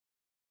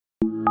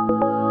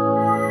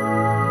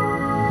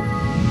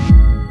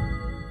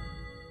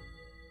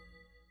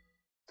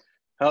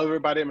Hello,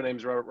 everybody. My name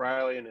is Robert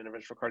Riley, an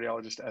interventional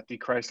cardiologist at the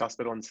Christ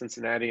Hospital in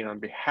Cincinnati. And on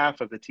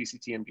behalf of the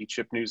TCTMB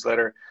CHIP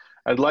newsletter,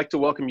 I'd like to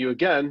welcome you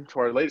again to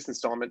our latest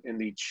installment in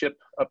the CHIP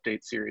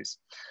Update series.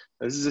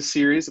 This is a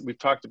series that we've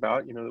talked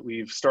about, that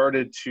we've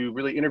started to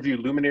really interview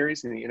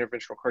luminaries in the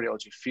interventional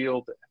cardiology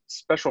field,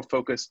 special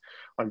focus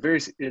on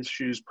various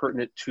issues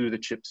pertinent to the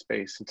CHIP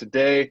space. And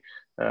today,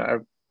 I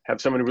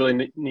have someone who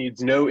really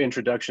needs no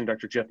introduction,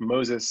 Dr. Jeff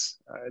Moses,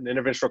 an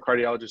interventional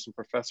cardiologist and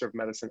professor of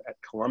medicine at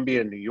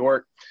Columbia in New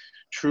York.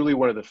 Truly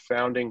one of the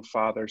founding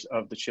fathers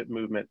of the CHIP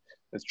movement.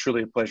 It's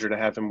truly a pleasure to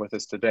have him with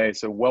us today.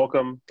 So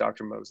welcome,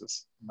 Dr.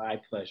 Moses. My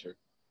pleasure.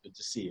 Good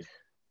to see you.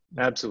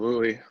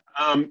 Absolutely.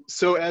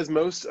 So as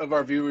most of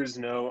our viewers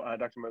know,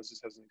 Dr. Moses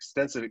has an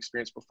extensive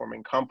experience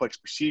performing complex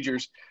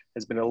procedures,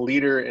 has been a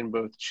leader in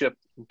both CHIP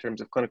in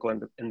terms of clinical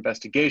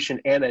investigation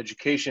and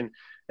education,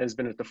 and has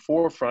been at the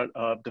forefront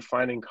of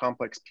defining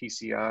complex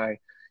PCI.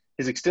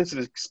 His extensive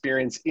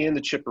experience in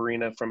the CHIP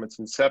arena from its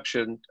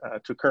inception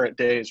to current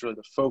day is really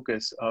the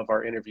focus of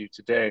our interview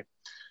today.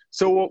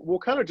 So we'll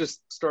kind of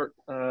just start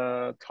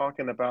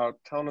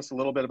telling us a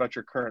little bit about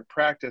your current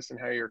practice and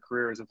how your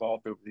career has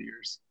evolved over the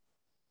years.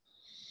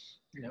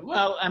 Yeah,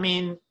 well, I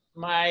mean,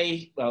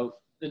 the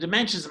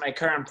dimensions of my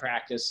current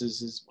practice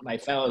is my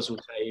fellows will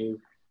tell you,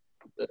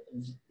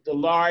 the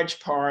large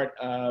part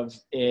of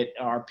it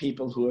are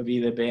people who have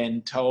either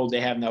been told they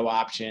have no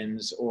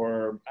options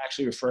or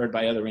actually referred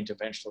by other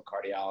interventional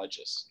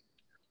cardiologists.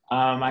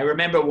 I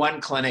remember one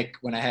clinic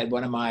when I had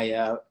one of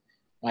my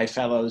my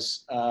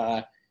fellows.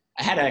 I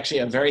had actually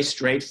a very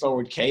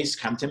straightforward case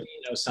come to me.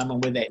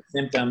 Someone with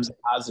symptoms, a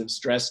positive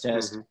stress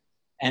test,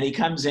 and he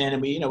comes in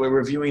and we're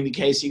reviewing the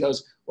case. He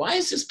goes, "Why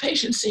is this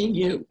patient seeing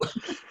you?"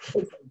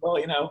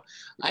 Well,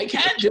 I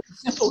can do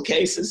simple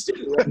cases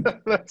too.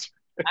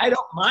 I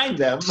don't mind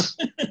them.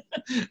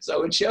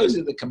 So it shows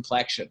you the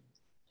complexion.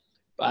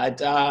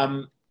 But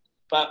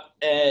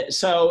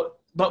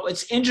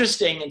what's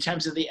interesting in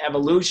terms of the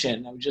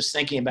evolution, I was just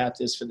thinking about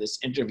this for this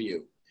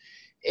interview,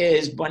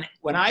 is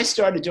when I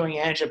started doing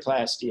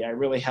angioplasty, I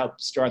really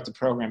helped start the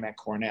program at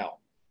Cornell.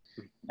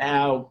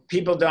 Now,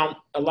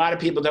 a lot of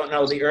people don't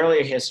know the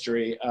earlier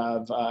history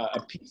of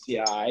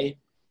PCI,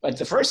 but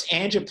the first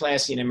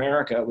angioplasty in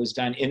America was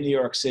done in New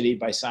York City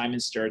by Simon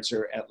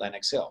Sturzer at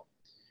Lenox Hill.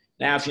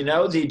 Now, if you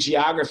know the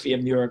geography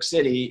of New York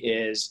City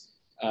is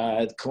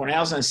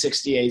Cornell's on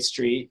 68th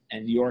Street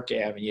and York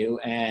Avenue,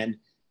 and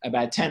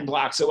about 10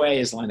 blocks away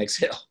is Lenox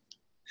Hill.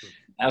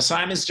 Now,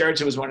 Simon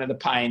Sturzer was one of the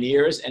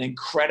pioneers, an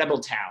incredible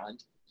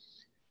talent.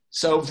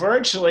 So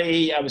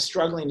virtually, I was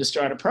struggling to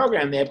start a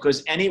program there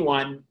because any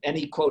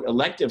quote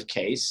elective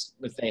case,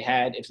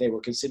 if they were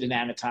considered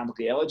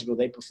anatomically eligible,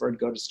 they preferred to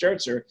go to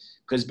Sturzer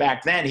because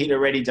back then he'd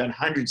already done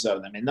hundreds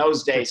of them. In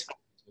those days, it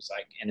was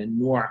like an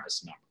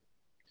enormous number.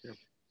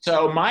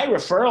 So my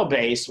referral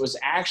base was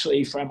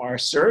actually from our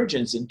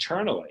surgeons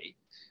internally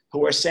who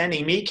were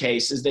sending me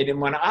cases they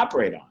didn't want to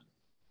operate on.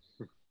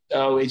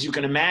 So as you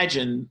can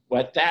imagine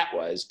what that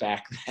was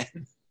back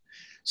then.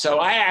 So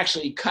I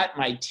actually cut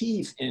my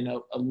teeth in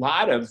a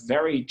lot of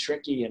very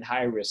tricky and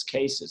high-risk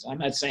cases. I'm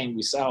not saying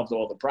we solved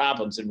all the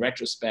problems. In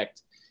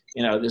retrospect,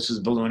 this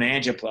was balloon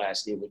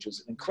angioplasty, which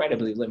was an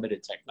incredibly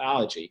limited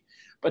technology.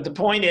 But the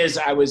point is,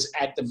 I was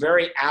at the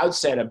very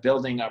outset of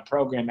building our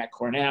program at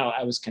Cornell,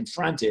 I was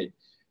confronted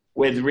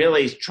with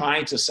really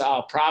trying to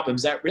solve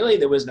problems that really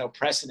there was no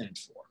precedent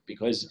for.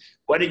 Because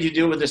what did you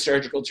do with the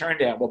surgical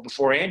turndown? Well,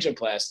 before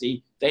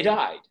angioplasty, they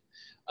died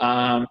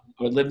or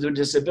lived with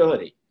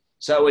disability.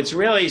 So it's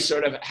really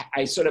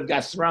I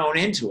got thrown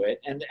into it.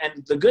 And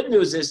the good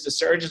news is the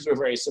surgeons were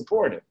very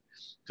supportive.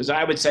 Because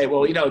I would say,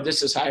 well,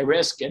 this is high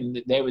risk.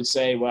 And they would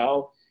say,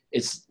 well,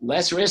 it's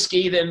less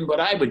risky than what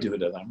I would do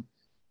to them.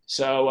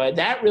 So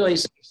that really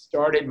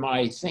started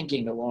my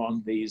thinking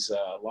along these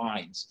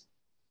lines.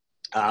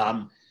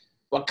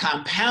 What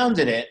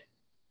compounded it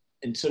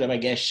and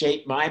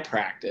shaped my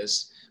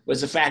practice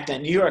was the fact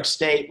that New York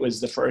State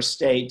was the first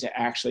state to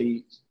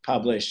actually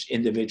publish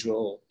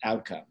individual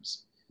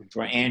outcomes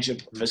for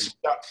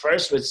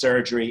first with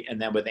surgery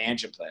and then with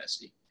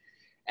angioplasty.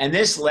 And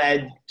this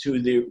led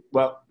to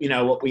what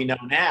we know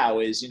now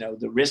is,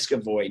 the risk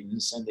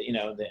avoidance and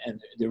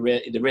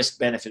the risk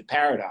benefit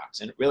paradox.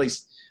 And it really,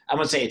 I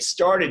won't say it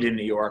started in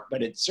New York,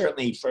 but it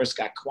certainly first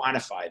got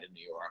quantified in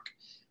New York.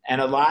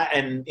 And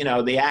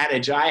the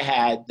adage I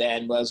had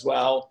then was,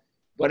 well,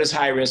 what does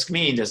high risk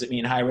mean? Does it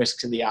mean high risk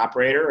to the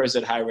operator or is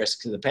it high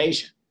risk to the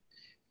patient?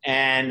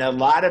 And a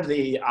lot of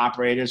the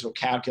operators were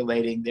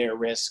calculating their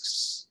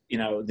risks,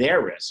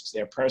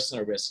 their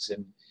personal risks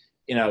and,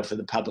 for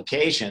the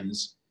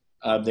publications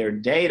of their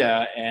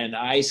data. And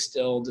I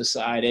still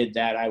decided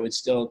that I would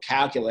still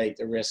calculate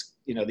the risk,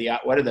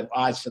 what are the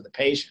odds for the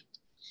patient?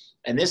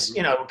 And this,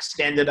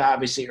 extended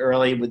obviously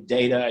early with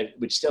data,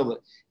 which still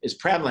is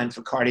prevalent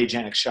for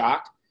cardiogenic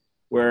shock,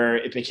 where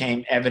it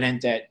became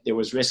evident that there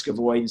was risk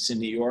avoidance in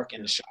New York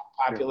in the shock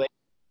population.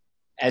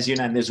 As you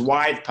know, there's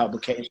wide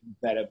publications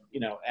that have,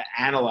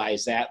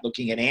 analyzed that,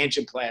 looking at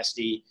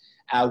angioplasty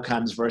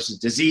outcomes versus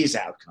disease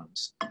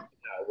outcomes.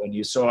 When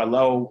you saw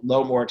low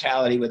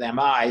mortality with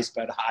MIs,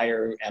 but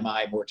higher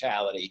MI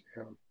mortality,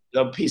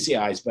 low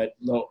PCIs, but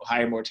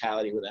higher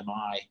mortality with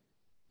MI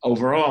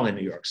overall in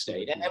New York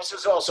State. And this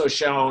was also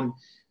shown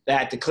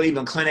that the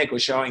Cleveland Clinic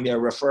was showing their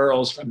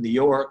referrals from New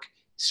York,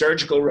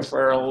 surgical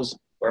referrals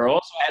were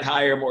also at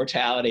higher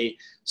mortality.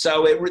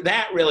 So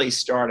that really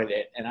started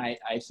it. And I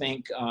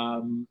think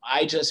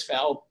I just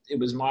felt it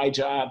was my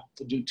job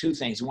to do two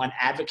things. One,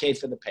 advocate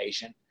for the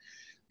patient,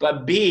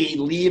 but B,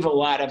 leave a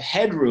lot of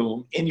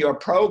headroom in your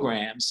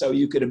program so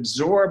you could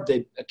absorb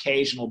the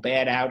occasional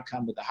bad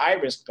outcome with the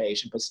high-risk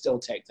patient, but still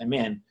take them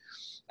in.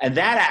 And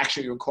that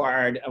actually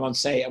required, I'm going to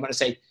say,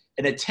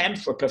 an attempt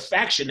for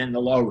perfection in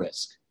the low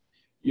risk.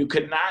 You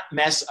could not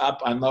mess up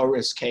on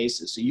low-risk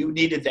cases, so you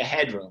needed the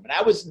headroom. And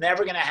I was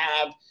never going to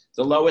have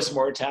the lowest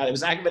mortality. I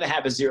was not going to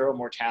have a zero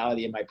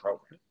mortality in my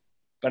program.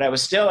 But I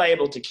was still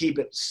able to keep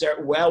it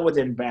well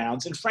within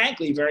bounds, and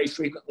frankly, very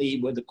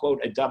frequently with a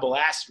quote, a double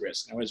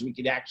asterisk. In other words, we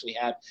could actually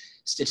have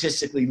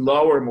statistically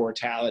lower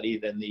mortality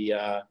than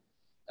the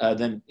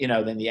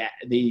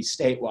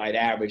statewide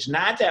average.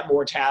 Not that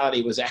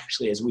mortality was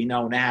actually, as we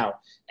know now,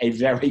 a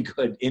very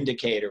good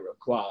indicator of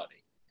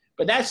quality.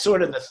 But that's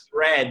sort of the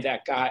thread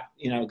that got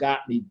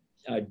me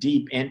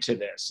deep into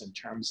this in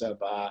terms of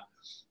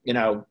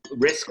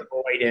risk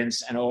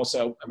avoidance, and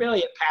also really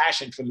a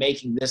passion for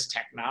making this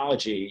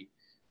technology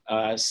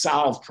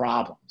solve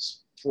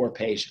problems for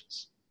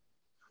patients.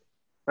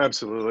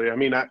 Absolutely. I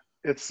mean,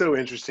 it's so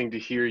interesting to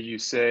hear you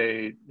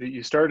say that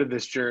you started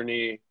this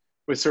journey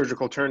with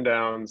surgical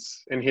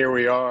turndowns, and here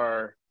we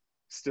are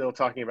still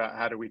talking about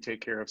how do we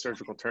take care of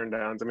surgical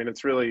turndowns. I mean,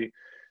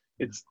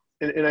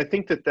 and I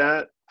think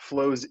that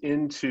flows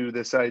into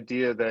this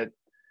idea that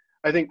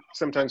I think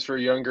sometimes for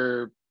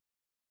younger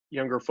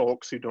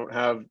folks who don't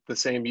have the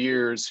same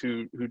years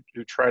who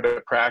try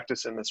to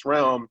practice in this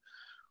realm,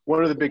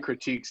 one of the big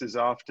critiques is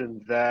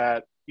often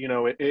that,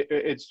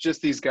 it's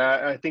just these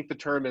guys. I think the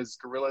term is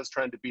gorillas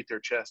trying to beat their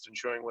chest and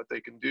showing what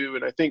they can do.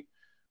 And I think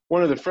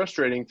one of the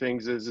frustrating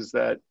things is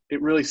that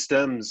it really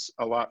stems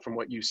a lot from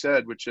what you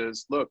said, which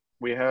is, look,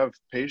 we have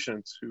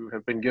patients who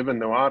have been given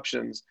no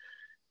options.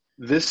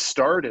 This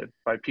started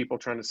by people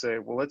trying to say,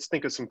 well, let's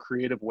think of some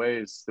creative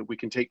ways that we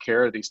can take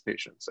care of these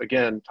patients.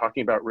 Again,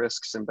 talking about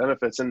risks and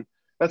benefits. And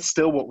that's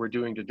still what we're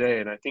doing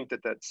today. And I think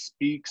that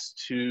speaks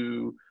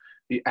to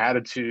the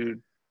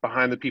attitude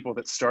behind the people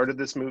that started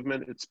this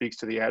movement. It speaks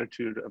to the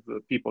attitude of the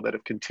people that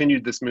have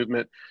continued this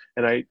movement.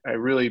 And I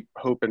really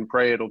hope and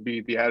pray it'll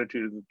be the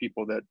attitude of the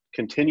people that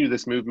continue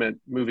this movement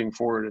moving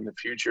forward in the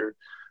future.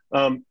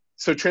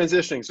 So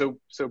transitioning, so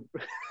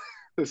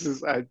this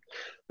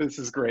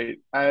is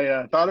great.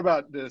 I thought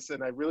about this,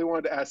 and I really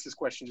wanted to ask this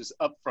question just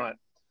up front.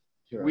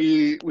 Sure.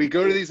 We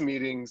go to these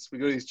meetings, we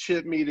go to these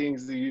CHIP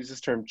meetings, they use this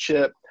term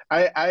CHIP.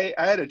 I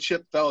had a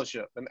CHIP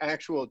fellowship, an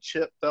actual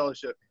CHIP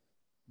fellowship.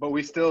 But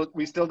we still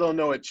don't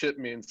know what CHIP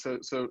means. So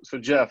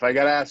Jeff, I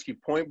got to ask you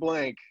point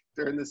blank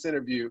during this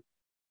interview,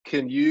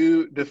 can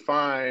you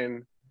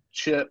define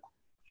CHIP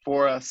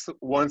for us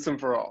once and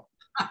for all?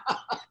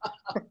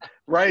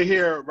 Right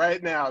here,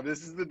 right now.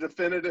 This is the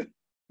definitive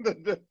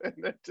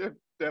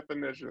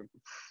definition.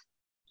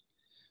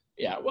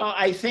 Yeah, well,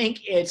 I think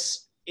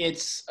it's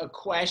a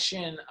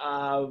question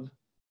of,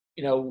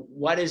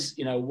 what is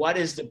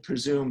the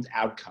presumed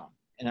outcome?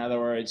 In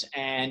other words,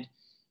 and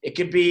it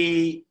could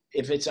be,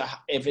 if it's a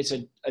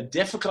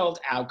difficult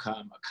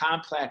outcome, a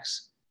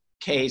complex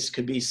case,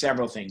 could be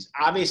several things.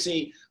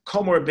 Obviously,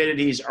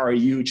 comorbidities are a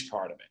huge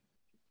part of it.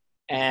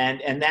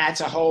 And that's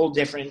a whole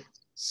different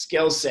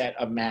skill set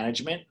of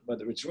management,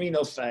 whether it's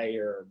renal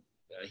failure,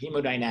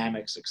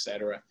 hemodynamics, et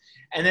cetera.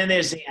 And then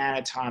there's the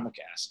anatomic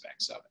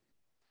aspects of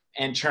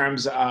it in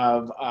terms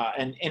of,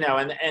 and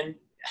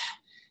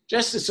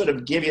just to sort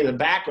of give you the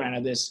background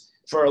of this,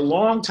 for a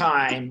long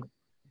time,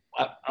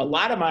 a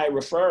lot of my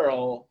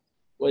referral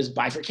was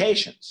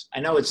bifurcations. I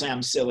know it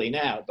sounds silly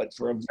now, but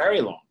for a very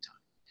long time.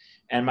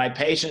 And my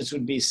patients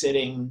would be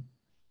sitting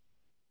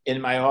in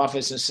my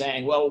office and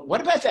saying, well,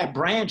 what about that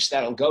branch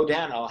that'll go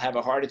down? I'll have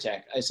a heart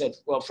attack. I said,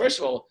 well, first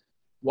of all,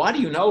 why do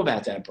you know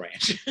about that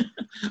branch?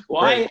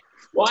 Why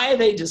are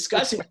they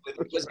discussing it?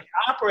 Because the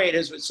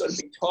operators would sort of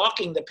be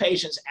talking the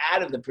patients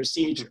out of the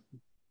procedure.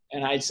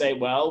 And I'd say,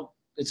 well,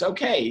 it's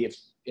okay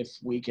if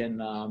we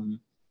can,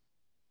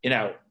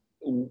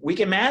 we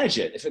can manage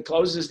it. If it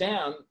closes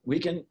down, we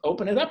can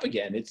open it up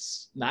again.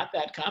 It's not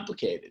that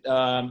complicated.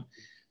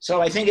 So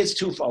I think it's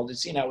twofold.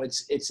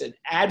 It's an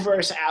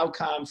adverse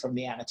outcome from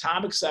the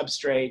anatomic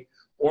substrate,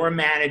 or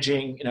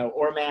managing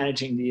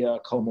the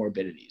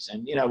comorbidities.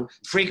 And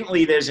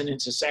frequently there's an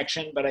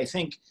intersection, but I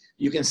think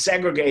you can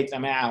segregate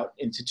them out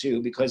into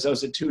two, because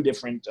those are two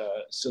different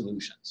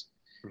solutions.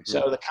 Mm-hmm.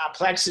 So the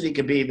complexity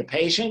could be the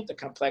patient, the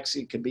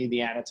complexity could be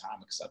the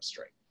anatomic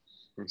substrate.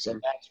 Mm-hmm. So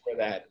that's where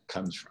that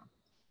comes from.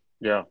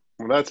 Yeah,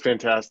 well, that's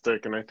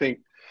fantastic. And I think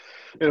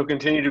it'll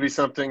continue to be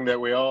something that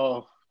we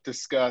all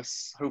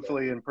discuss,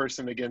 hopefully in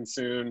person again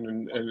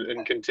soon,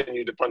 and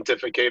continue to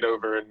pontificate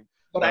over. And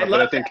what I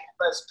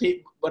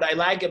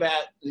like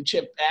about the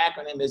CHIP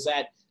acronym is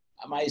that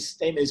my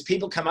statement is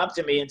people come up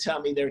to me and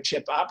tell me they're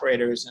chip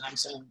operators, and I'm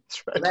saying,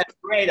 That's well, right. that's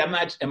great. I'm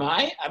not, am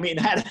I? I mean,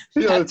 Yeah,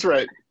 that's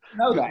right.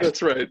 know that?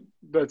 That's right.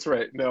 That's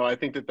right. No, I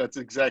think that that's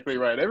exactly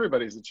right.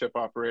 Everybody's a chip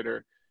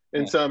operator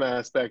in some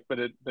aspect, but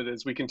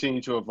as we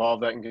continue to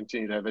evolve that and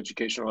continue to have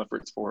educational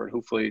efforts for it,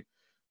 hopefully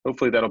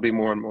that'll be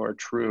more and more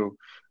true.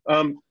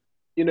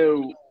 You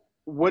know,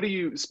 what do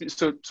you,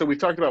 so we've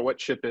talked about what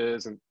chip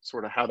is and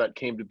sort of how that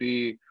came to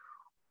be.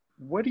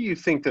 What do you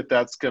think that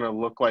that's going to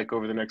look like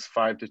over the next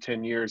 5 to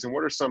 10 years? And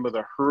what are some of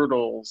the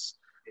hurdles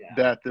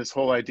that this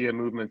whole idea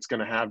movement's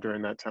going to have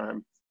during that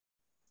time?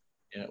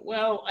 Yeah,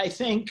 well, I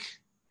think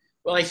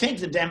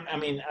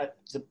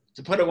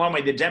to put it one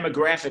way, the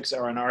demographics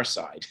are on our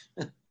side.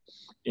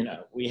 You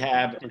know, we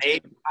have an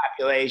aging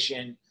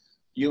population.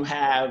 You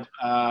have,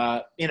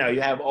 you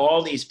have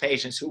all these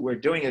patients who we're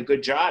doing a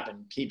good job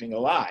in keeping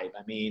alive.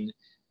 I mean,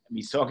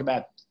 we talk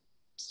about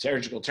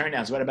surgical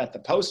turndowns. What about the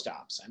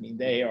post-ops? I mean,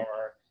 they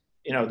are,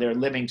 they're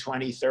living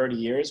 20, 30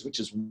 years, which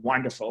is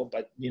wonderful.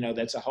 But,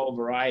 that's a whole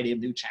variety of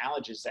new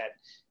challenges that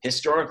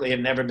historically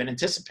have never been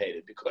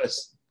anticipated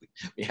because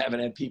we haven't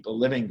had people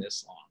living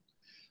this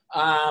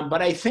long.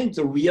 But I think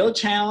the real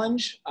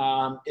challenge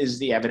is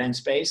the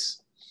evidence base.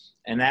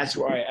 And that's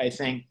where I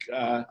think,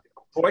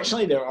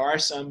 fortunately, there are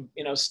some,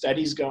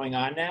 studies going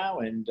on now.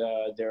 And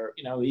there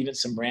are, even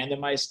some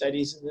randomized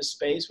studies in this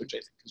space, which I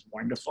think is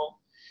wonderful.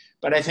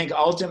 But I think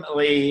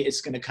ultimately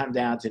it's going to come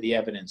down to the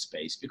evidence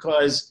base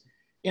because,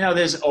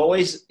 there's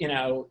always,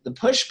 the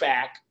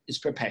pushback is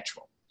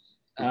perpetual.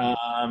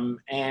 And,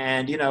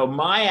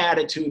 my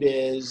attitude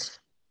is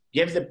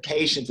give the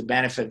patient the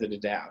benefit of the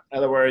doubt. In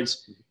other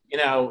words,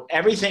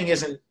 everything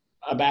isn't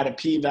about a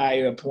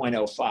p-value of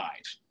 0.05.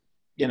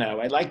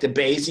 I like the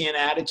Bayesian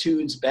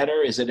attitudes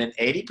better. Is it an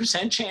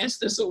 80% chance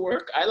this will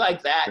work? I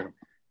like that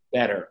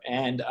better.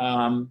 And,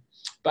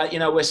 but,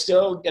 we're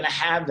still going to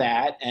have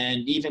that.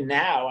 And even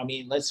now, I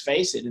mean, let's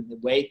face it, in the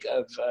wake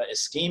of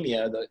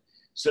ischemia,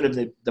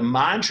 the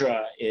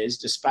mantra is,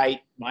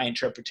 despite my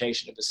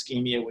interpretation of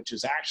ischemia, which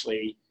is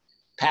actually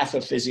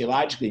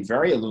pathophysiologically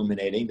very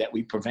illuminating, that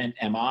we prevent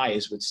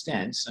MIs with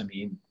stents. I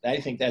mean,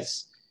 I think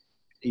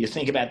you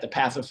think about the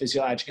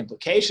pathophysiologic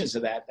implications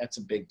of that, that's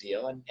a big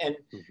deal. And and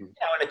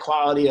a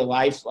quality of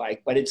life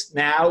but it's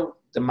now,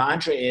 the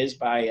mantra is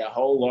by a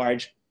whole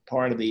large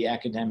part of the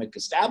academic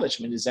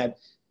establishment is that,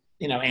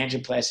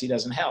 angioplasty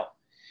doesn't help.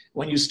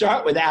 When you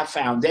start with that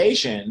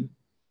foundation,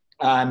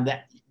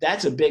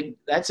 that's a big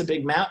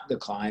mountain to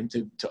climb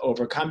to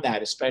overcome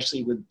that,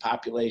 especially with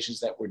populations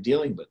that we're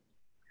dealing with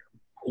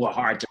who are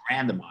hard to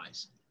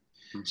randomize.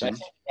 So I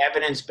think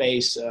evidence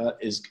base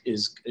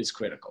is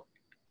critical.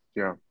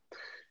 Yeah.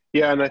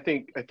 Yeah, and I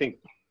think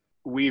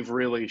we've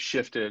really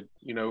shifted,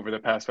 over the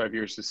past 5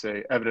 years to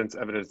say evidence,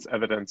 evidence,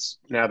 evidence.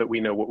 Now that we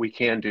know what we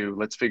can do,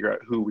 let's figure out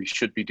who we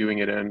should be doing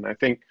it in. I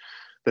think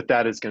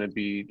that is going to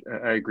be,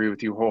 I agree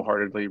with you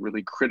wholeheartedly,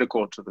 really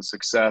critical to the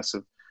success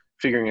of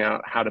figuring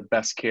out how to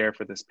best care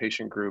for this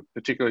patient group,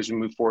 particularly as we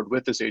move forward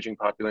with this aging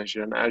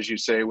population. And as you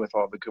say, with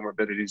all the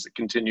comorbidities that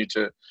continue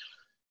to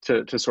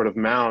sort of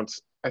mount,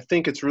 I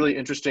think it's really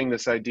interesting,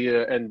 this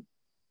idea, and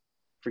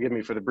forgive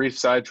me for the brief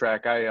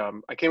sidetrack. I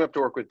came up to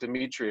work with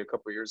Dimitri a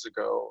couple of years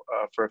ago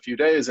for a few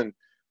days, and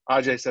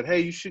Ajay said,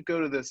 "Hey, you should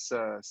go to this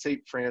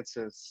St.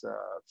 Francis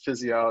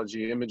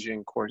physiology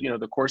imaging course,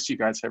 the course you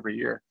guys have every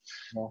year."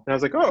 Yeah. And I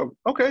was like, "Oh,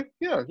 okay,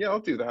 yeah,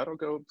 I'll do that. I'll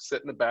go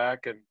sit in the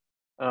back." And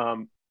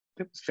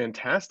it was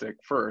fantastic.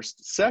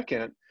 First,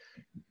 second,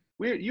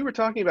 you were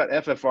talking about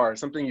FFR,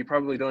 something you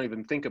probably don't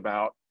even think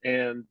about,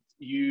 and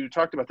you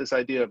talked about this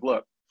idea of,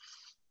 look,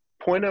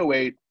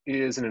 0.08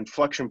 is an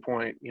inflection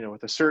point,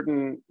 with a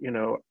certain,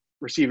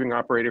 receiving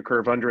operator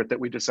curve under it that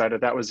we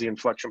decided that was the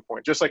inflection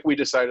point, just like we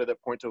decided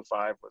that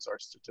 0.05 was our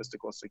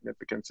statistical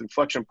significance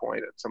inflection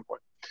point at some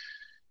point.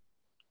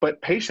 But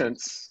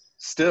patients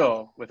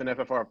still, with an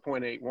FFR of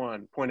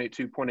 0.81,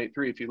 0.82,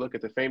 0.83, if you look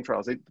at the FAME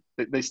trials,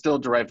 they still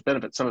derived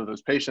benefit, some of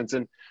those patients.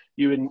 And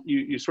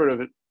you sort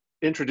of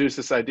introduce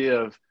this idea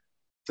of,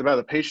 it's about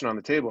the patient on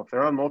the table. If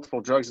they're on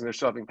multiple drugs and they're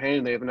still having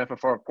pain, they have an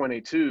FFR of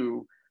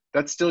 0.82,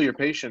 that's still your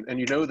patient, and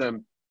you know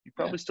them, you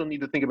probably still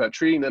need to think about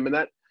treating them. And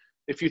that,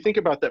 if you think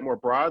about that more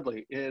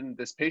broadly in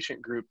this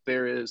patient group,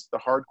 there is the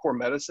hardcore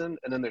medicine,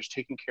 and then there's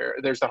the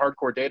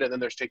hardcore data, and then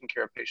there's taking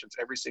care of patients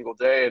every single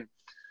day. And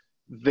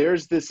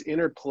there's this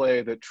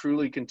interplay that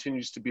truly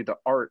continues to be the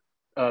art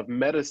of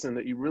medicine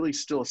that you really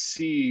still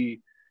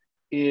see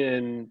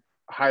in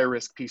high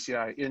risk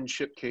PCI, in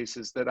CHIP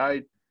cases, that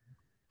I,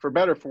 for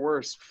better or for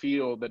worse,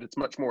 feel that it's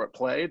much more at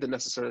play than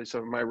necessarily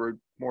some of my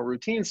more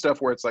routine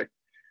stuff where it's like,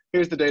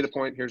 here's the data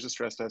point, here's the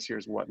stress test,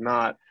 here's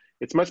whatnot.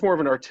 It's much more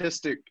of an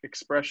artistic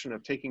expression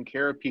of taking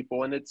care of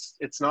people, and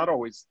it's not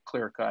always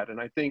clear cut.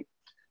 And I think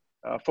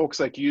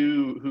folks like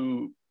you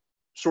who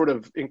sort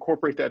of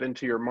incorporate that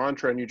into your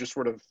mantra, and you just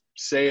sort of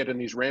say it in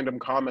these random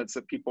comments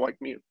that people like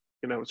me,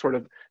 sort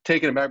of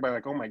taken aback by,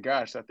 like, oh my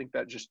gosh, I think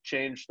that just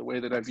changed the way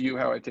that I view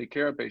how I take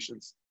care of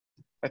patients.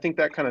 I think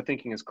that kind of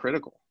thinking is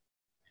critical.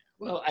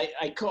 Well,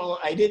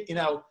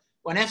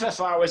 when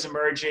FFR was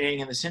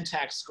emerging and the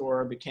syntax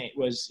score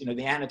was,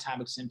 the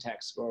anatomic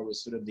syntax score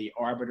was sort of the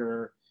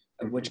arbiter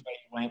of which way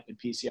you went with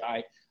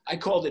PCI, I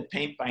called it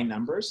paint by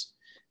numbers.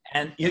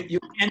 And you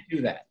can't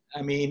do that.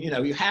 I mean,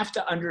 you have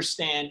to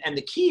understand, and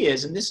the key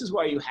is, and this is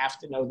why you have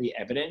to know the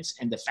evidence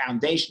and the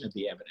foundation of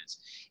the evidence.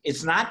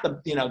 It's not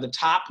the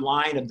top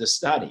line of the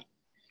study.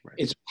 Right.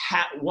 It's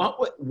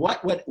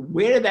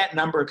where did that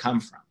number come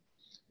from?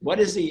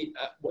 What's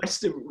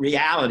the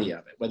reality of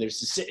it? Whether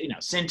it's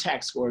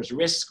syntax scores,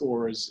 risk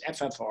scores,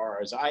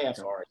 FFRs,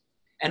 IFRs,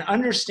 and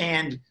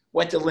understand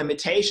what the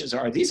limitations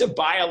are. These are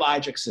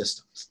biologic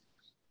systems.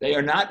 They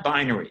are not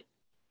binary.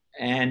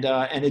 And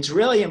it's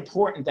really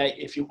important that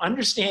if you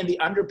understand the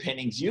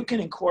underpinnings, you can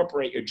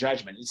incorporate your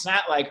judgment. It's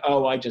not like,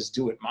 oh, I just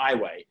do it my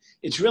way.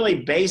 It's really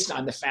based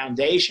on the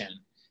foundation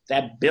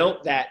that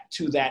built that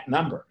to that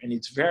number. And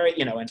it's very,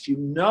 and if you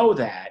know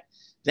that,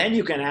 then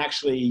you can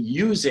actually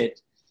use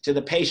it to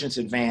the patient's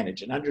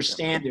advantage and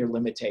understand their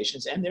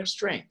limitations and their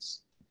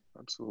strengths.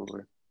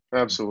 Absolutely.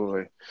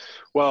 Absolutely.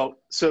 Well,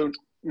 so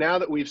now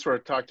that we've sort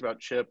of talked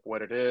about CHIP,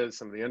 what it is,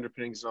 some of the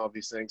underpinnings and all of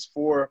these things,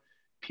 for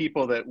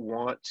people that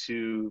want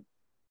to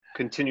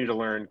continue to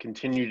learn,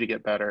 continue to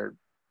get better,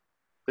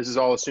 this is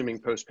all assuming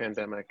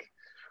post-pandemic,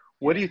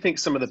 what do you think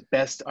some of the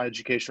best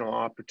educational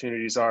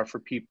opportunities are for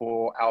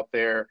people out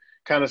there,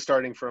 kind of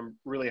starting from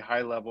really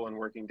high level and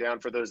working down,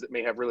 for those that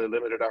may have really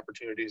limited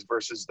opportunities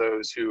versus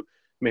those who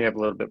may have a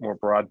little bit more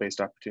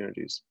broad-based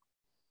opportunities?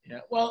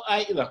 Yeah, well,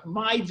 look,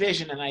 my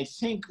vision, and I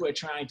think we're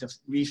trying to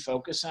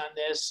refocus on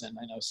this, and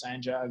I know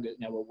Sanjog,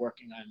 we're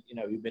working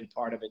on, you've been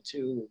part of it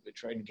too. We're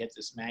trying to get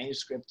this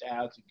manuscript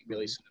out to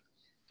really sort of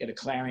get a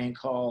clarion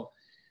call.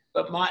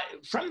 But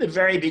from the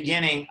very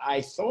beginning,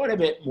 I thought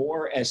of it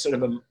more as sort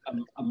of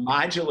a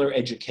modular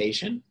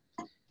education.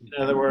 In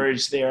other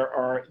words, there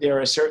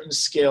are certain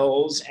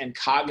skills and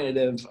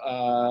cognitive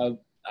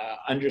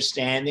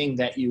understanding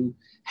that you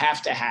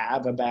have to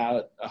have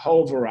about a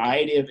whole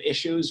variety of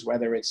issues,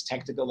 whether it's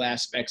technical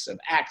aspects of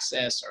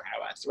access or how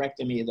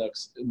atherectomy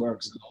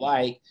works and the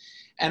like,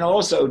 and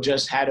also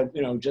just how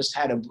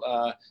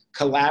to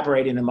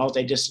collaborate in a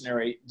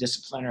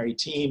multidisciplinary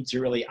team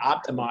to really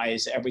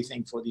optimize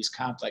everything for these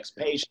complex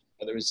patients,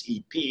 whether it's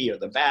EP or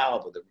the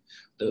valve or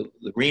the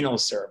renal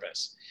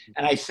service.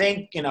 And I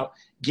think,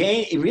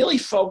 really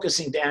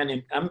focusing down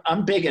in,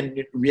 I'm big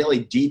in really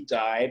deep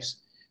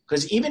dives,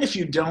 because even if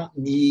you don't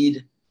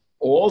need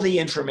all the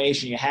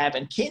information you have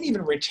and can't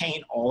even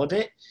retain all of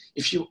it,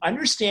 if you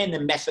understand the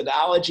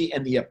methodology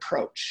and the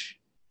approach,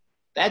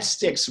 that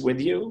sticks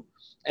with you.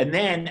 And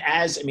then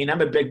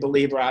I'm a big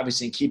believer,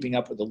 obviously, in keeping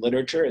up with the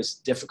literature, as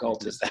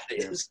difficult as that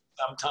is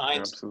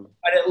sometimes. Absolutely.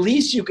 But at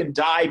least you can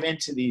dive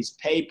into these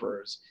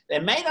papers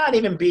that may not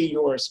even be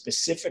your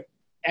specific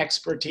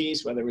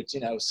expertise, whether it's,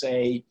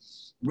 say,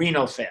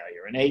 renal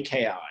failure and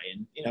AKI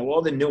and,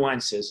 all the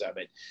nuances of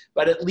it.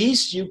 But at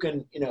least you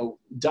can,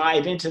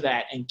 dive into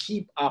that and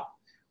keep up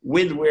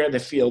with where the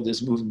field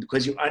is moving,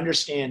 because you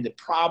understand the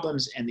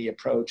problems and the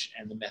approach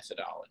and the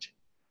methodology.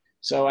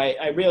 So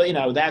I really,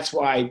 that's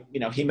why,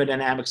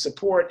 hemodynamic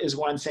support is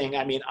one thing.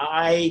 I mean,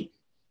 I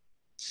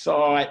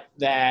thought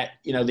that,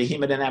 the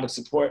hemodynamic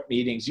support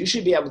meetings, you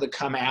should be able to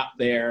come out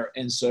there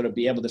and sort of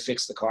be able to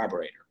fix the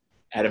carburetor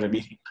out of a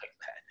meeting like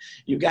that.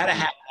 You've got to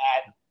have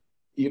that.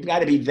 You've got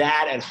to be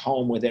that at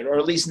home with it, or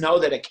at least know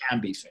that it can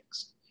be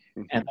fixed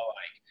and the like.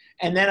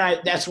 And then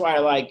that's why I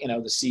like, the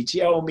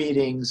CTO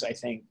meetings. I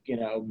think,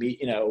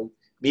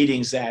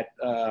 meetings that,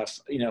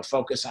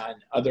 focus on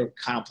other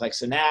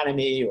complex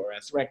anatomy or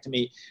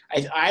atherectomy.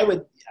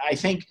 I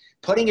think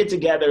putting it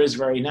together is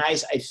very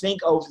nice. I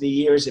think over the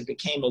years it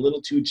became a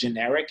little too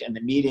generic, and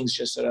the meetings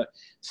just sort of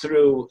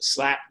threw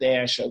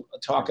slapdash, a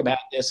talk about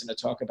this and a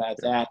talk about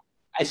that.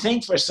 I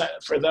think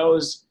for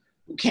those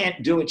who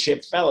can't do a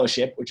CHIP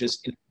fellowship, which is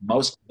in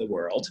most of the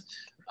world,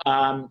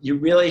 you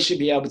really should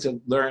be able to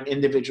learn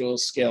individual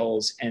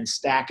skills and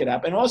stack it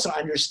up, and also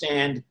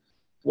understand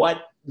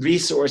what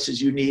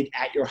resources you need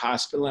at your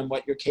hospital and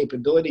what your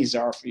capabilities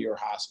are for your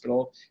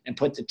hospital, and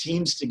put the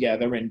teams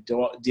together and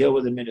deal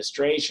with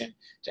administration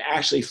to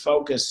actually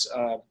focus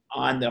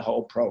on the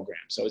whole program.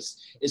 So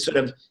it's sort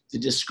of the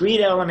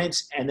discrete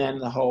elements and then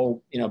the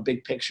whole,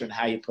 big picture and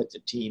how you put the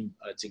team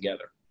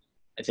together.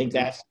 I think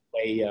that's the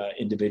way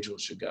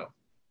individuals should go.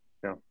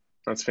 Yeah,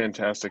 that's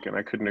fantastic. And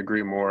I couldn't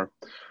agree more.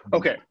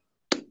 Okay.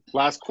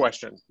 Last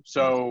question.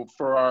 So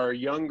for our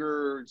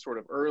younger, sort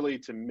of early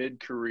to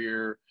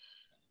mid-career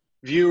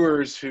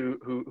viewers who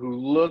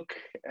look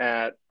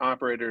at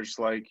operators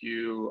like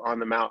you on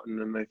the mountain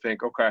and they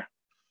think, okay,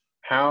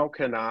 how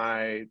can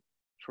I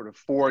sort of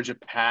forge a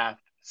path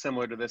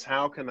similar to this?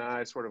 How can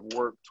I sort of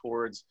work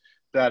towards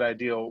that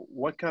ideal?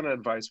 What kind of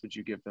advice would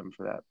you give them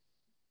for that?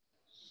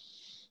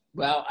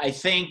 Well, I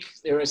think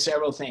there are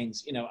several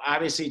things,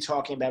 obviously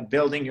talking about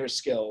building your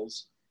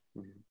skills,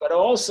 but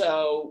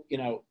also,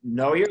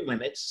 know your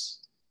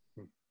limits.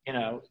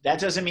 That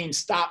doesn't mean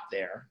stop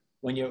there.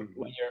 When you're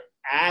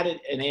at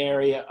an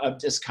area of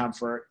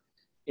discomfort,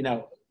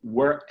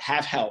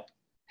 have help,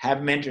 have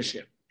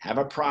mentorship, have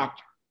a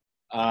proctor,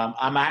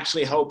 I'm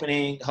actually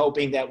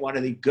hoping that one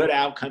of the good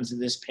outcomes of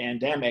this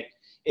pandemic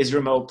is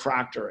remote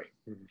proctoring.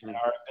 Mm-hmm.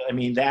 I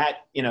mean,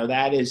 that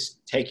is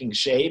taking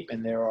shape,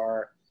 and there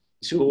are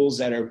tools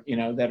that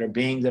are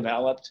being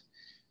developed.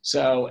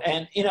 So,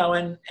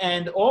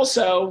 and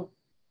also,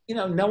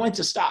 know when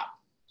to stop.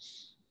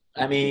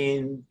 I'll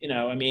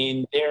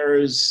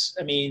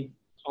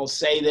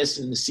say this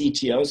in the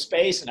CTO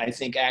space, and I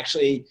think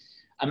actually,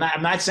 I'm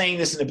not saying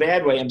this in a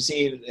bad way. I'm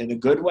saying it in a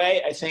good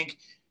way. I think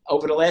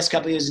over the last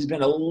couple of years, there's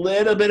been a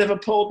little bit of a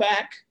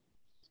pullback,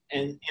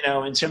 and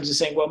in terms of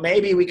saying, well,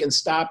 maybe we can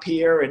stop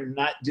here and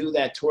not do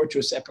that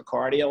tortuous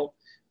epicardial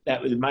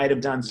that we might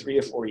have done 3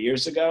 or 4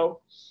 years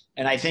ago.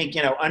 And I think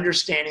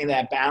understanding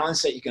that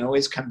balance, that you can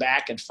always come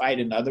back and fight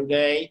another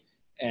day,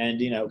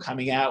 and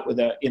coming out with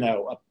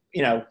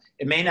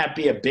it may not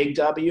be a big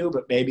W,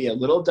 but maybe a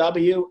little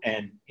W,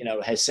 and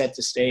has set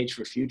the stage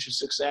for future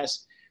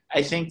success.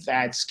 I think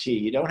that's key.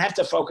 You don't have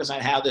to focus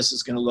on how this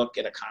is going to look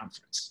at a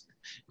conference.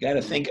 You got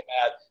to think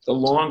about the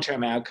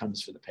long-term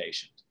outcomes for the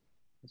patient.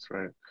 That's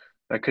right.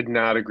 I could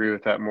not agree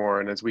with that more.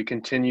 And as we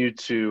continue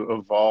to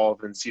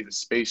evolve and see the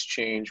space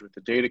change with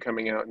the data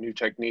coming out, new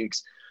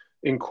techniques,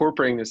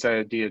 incorporating this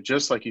idea,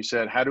 just like you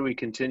said, how do we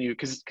continue?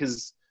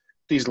 Because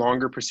these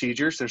longer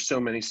procedures, there's so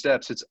many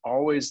steps. It's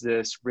always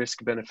this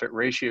risk-benefit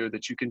ratio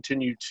that you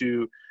continue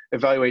to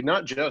evaluate,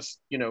 not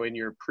just in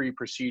your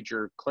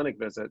pre-procedure clinic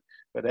visit,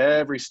 but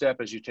every step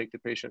as you take the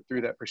patient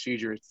through that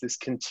procedure. It's this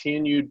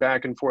continued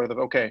back and forth of,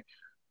 okay,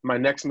 my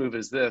next move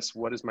is this.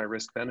 What is my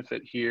risk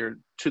benefit here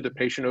to the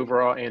patient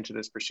overall and to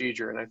this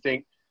procedure? And I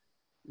think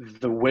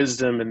the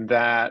wisdom in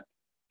that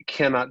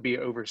cannot be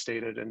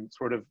overstated, and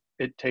sort of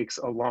it takes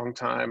a long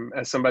time.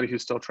 As somebody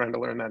who's still trying to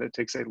learn that, it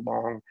takes a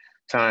long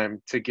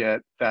time to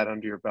get that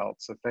under your belt.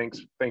 So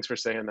thanks for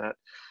saying that.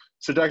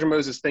 So Dr.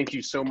 Moses, thank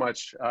you so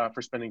much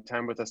for spending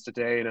time with us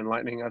today and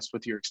enlightening us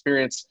with your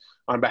experience.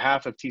 On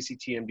behalf of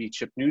TCTMB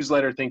CHIP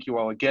Newsletter, thank you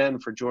all again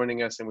for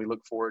joining us, and we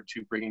look forward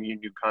to bringing you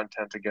new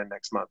content again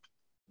next month.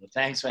 Well,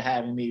 thanks for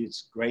having me.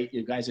 It's great.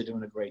 You guys are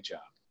doing a great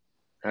job.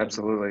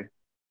 Absolutely.